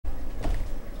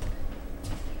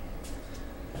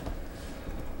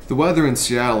The weather in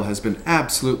Seattle has been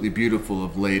absolutely beautiful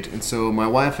of late, and so my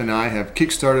wife and I have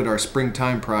kickstarted our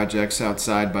springtime projects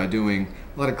outside by doing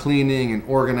a lot of cleaning and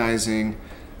organizing.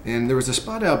 And there was a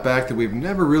spot out back that we've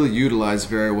never really utilized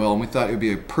very well, and we thought it would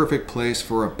be a perfect place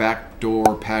for a back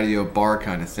door patio bar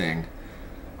kind of thing.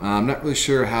 I'm not really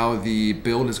sure how the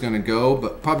build is going to go,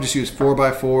 but probably just use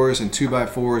 4x4s and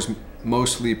 2x4s,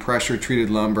 mostly pressure treated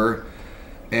lumber.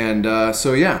 And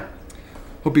so yeah.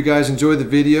 Hope you guys enjoy the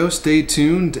video. Stay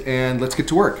tuned and let's get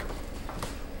to work.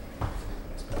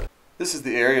 This is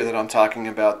the area that I'm talking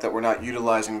about that we're not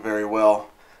utilizing very well.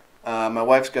 My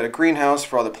wife's got a greenhouse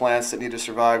for all the plants that need to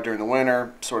survive during the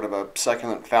winter, sort of a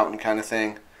succulent fountain kind of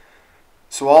thing.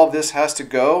 So all of this has to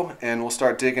go, and we'll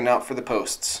start digging out for the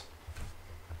posts.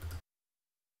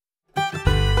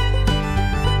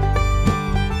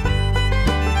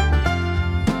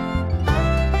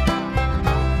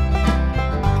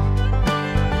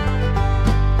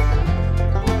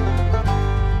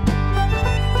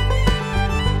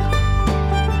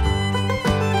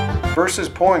 Versus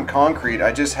pouring concrete,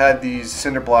 I just had these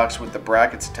cinder blocks with the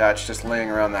brackets attached just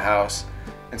laying around the house.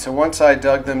 And so once I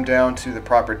dug them down to the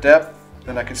proper depth,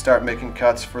 then I could start making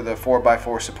cuts for the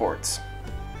 4x4 supports.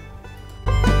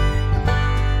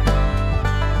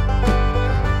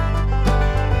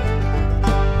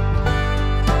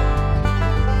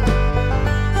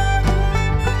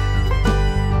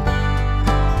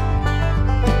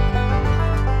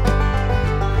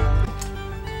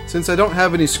 Since I don't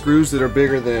have any screws that are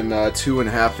bigger than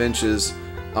 2.5 inches,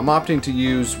 I'm opting to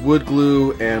use wood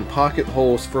glue and pocket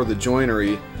holes for the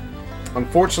joinery.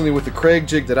 Unfortunately, with the Kreg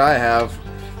jig that I have,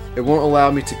 it won't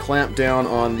allow me to clamp down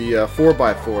on the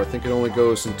 4x4. I think it only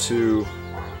goes into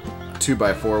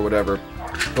 2x4 or whatever.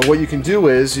 But what you can do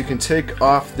is you can take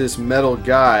off this metal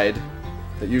guide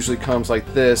that usually comes like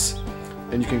this,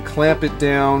 and you can clamp it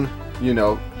down, you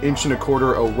know, 1.25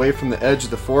 inches away from the edge of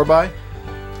the 4x.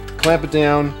 Clamp it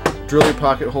down, drill your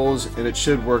pocket holes, and it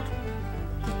should work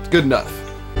good enough.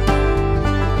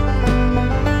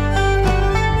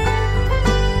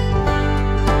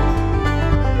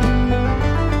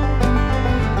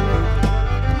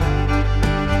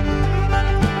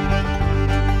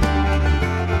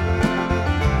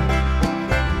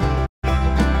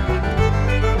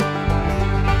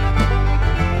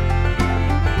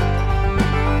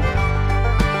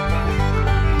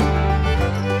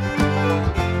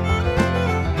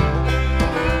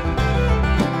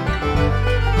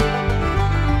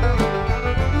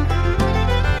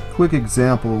 Quick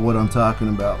example of what I'm talking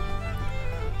about.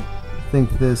 I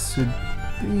think this should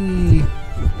be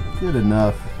good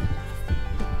enough.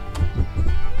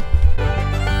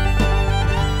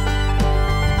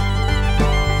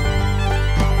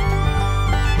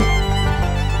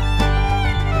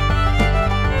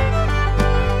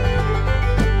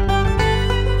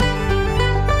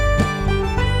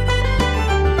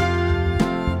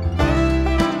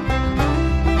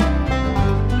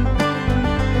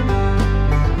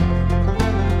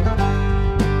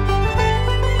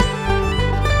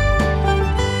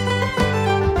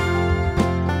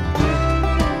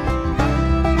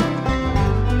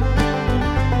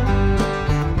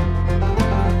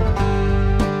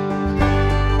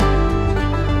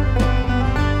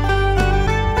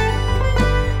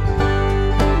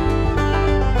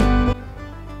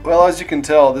 Well, as you can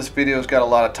tell, this video's got a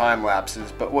lot of time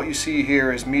lapses, but what you see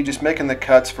here is me just making the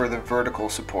cuts for the vertical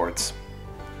supports.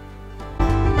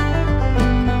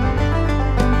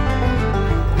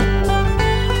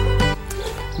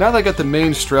 Now that I got the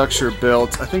main structure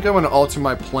built, I think I want to alter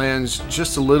my plans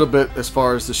just a little bit as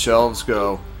far as the shelves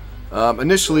go.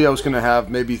 Initially I was going to have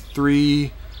maybe 2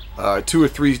 or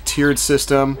 3 tiered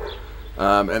system,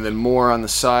 and then more on the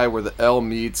side where the L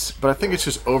meets, but I think it's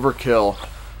just overkill.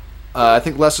 I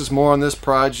think less is more on this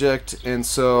project, and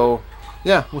so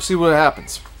yeah, we'll see what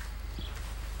happens.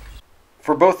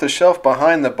 For both the shelf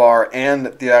behind the bar and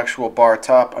the actual bar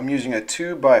top, I'm using a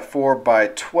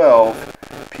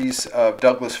 2x4x12 piece of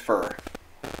Douglas fir.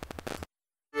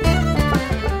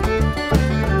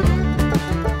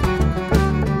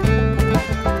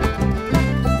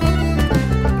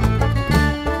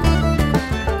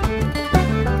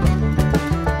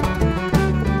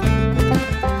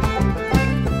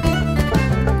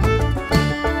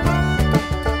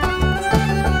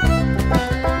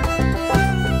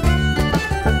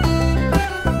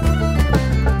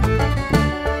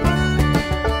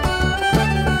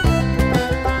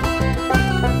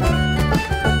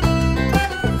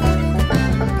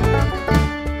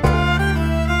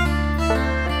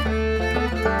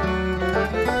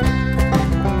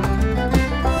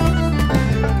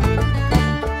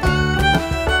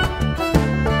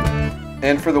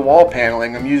 And for the wall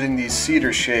paneling, I'm using these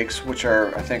cedar shakes, which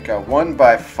are, I think, 1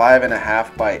 by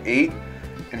 5.5 by 8.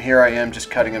 And here I am just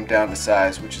cutting them down to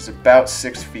size, which is about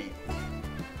 6 feet.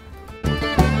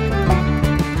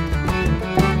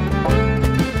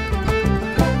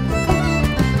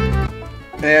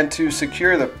 And to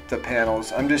secure the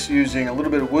panels, I'm just using a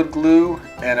little bit of wood glue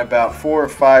and about 4 or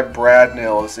 5 brad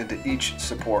nails into each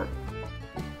support.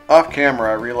 Off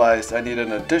camera, I realized I needed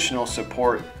an additional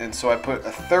support, and so I put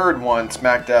a third one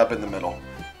smack dab in the middle.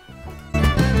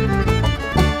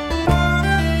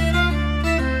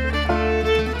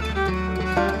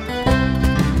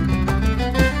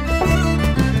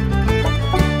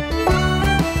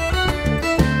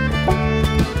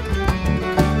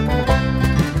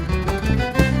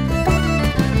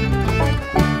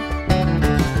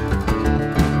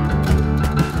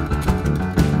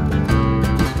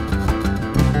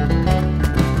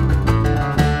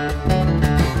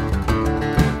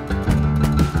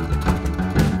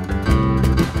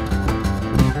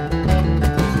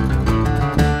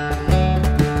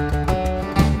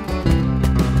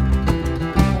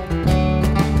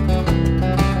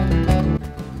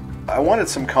 I wanted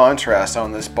some contrast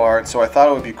on this bar, and so I thought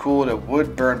it would be cool to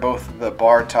wood burn both the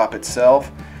bar top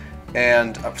itself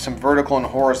and some vertical and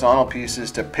horizontal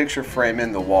pieces to picture frame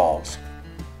in the walls.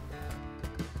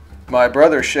 My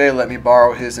brother Shay let me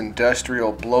borrow his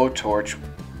industrial blowtorch,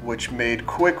 which made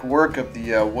quick work of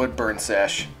the wood burn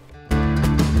sesh.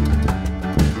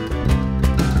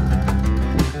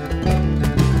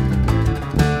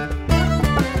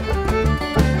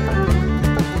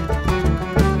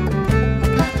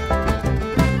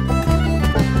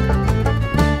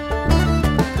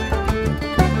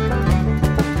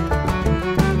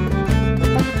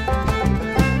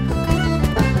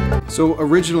 So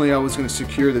originally I was going to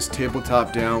secure this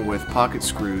tabletop down with pocket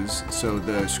screws so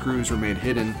the screws remain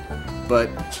hidden, but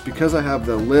because I have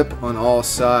the lip on all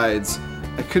sides,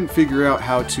 I couldn't figure out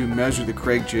how to measure the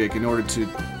Kreg jig in order to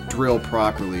drill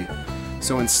properly.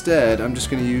 So instead I'm just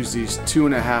going to use these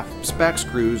 2.5 spac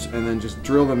screws and then just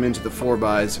drill them into the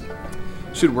 4x.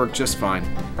 Should work just fine.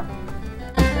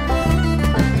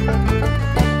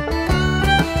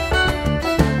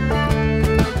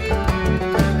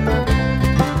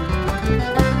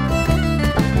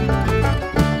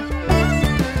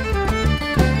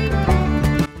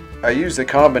 I used a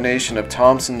combination of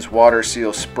Thompson's Water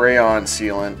Seal spray-on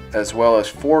sealant as well as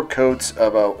 4 coats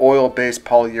of a oil-based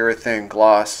polyurethane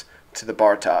gloss to the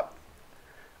bar top.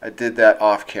 I did that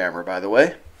off camera, by the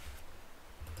way.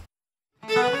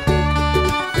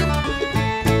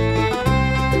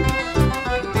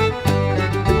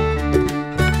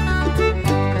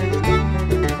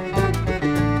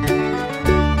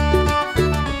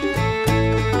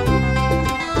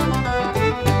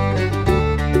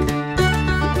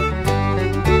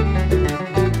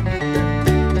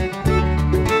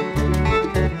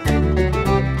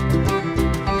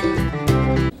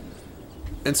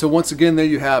 And so once again, there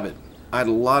you have it. I had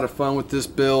a lot of fun with this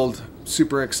build.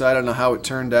 Super excited on how it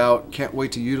turned out. Can't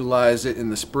wait to utilize it in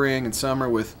the spring and summer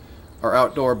with our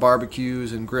outdoor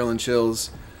barbecues and grill and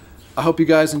chills. I hope you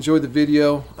guys enjoyed the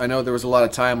video. I know there was a lot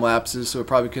of time lapses, so it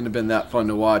probably couldn't have been that fun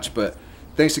to watch, but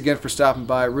thanks again for stopping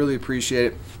by. Really appreciate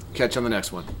it. Catch you on the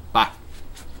next one. Bye.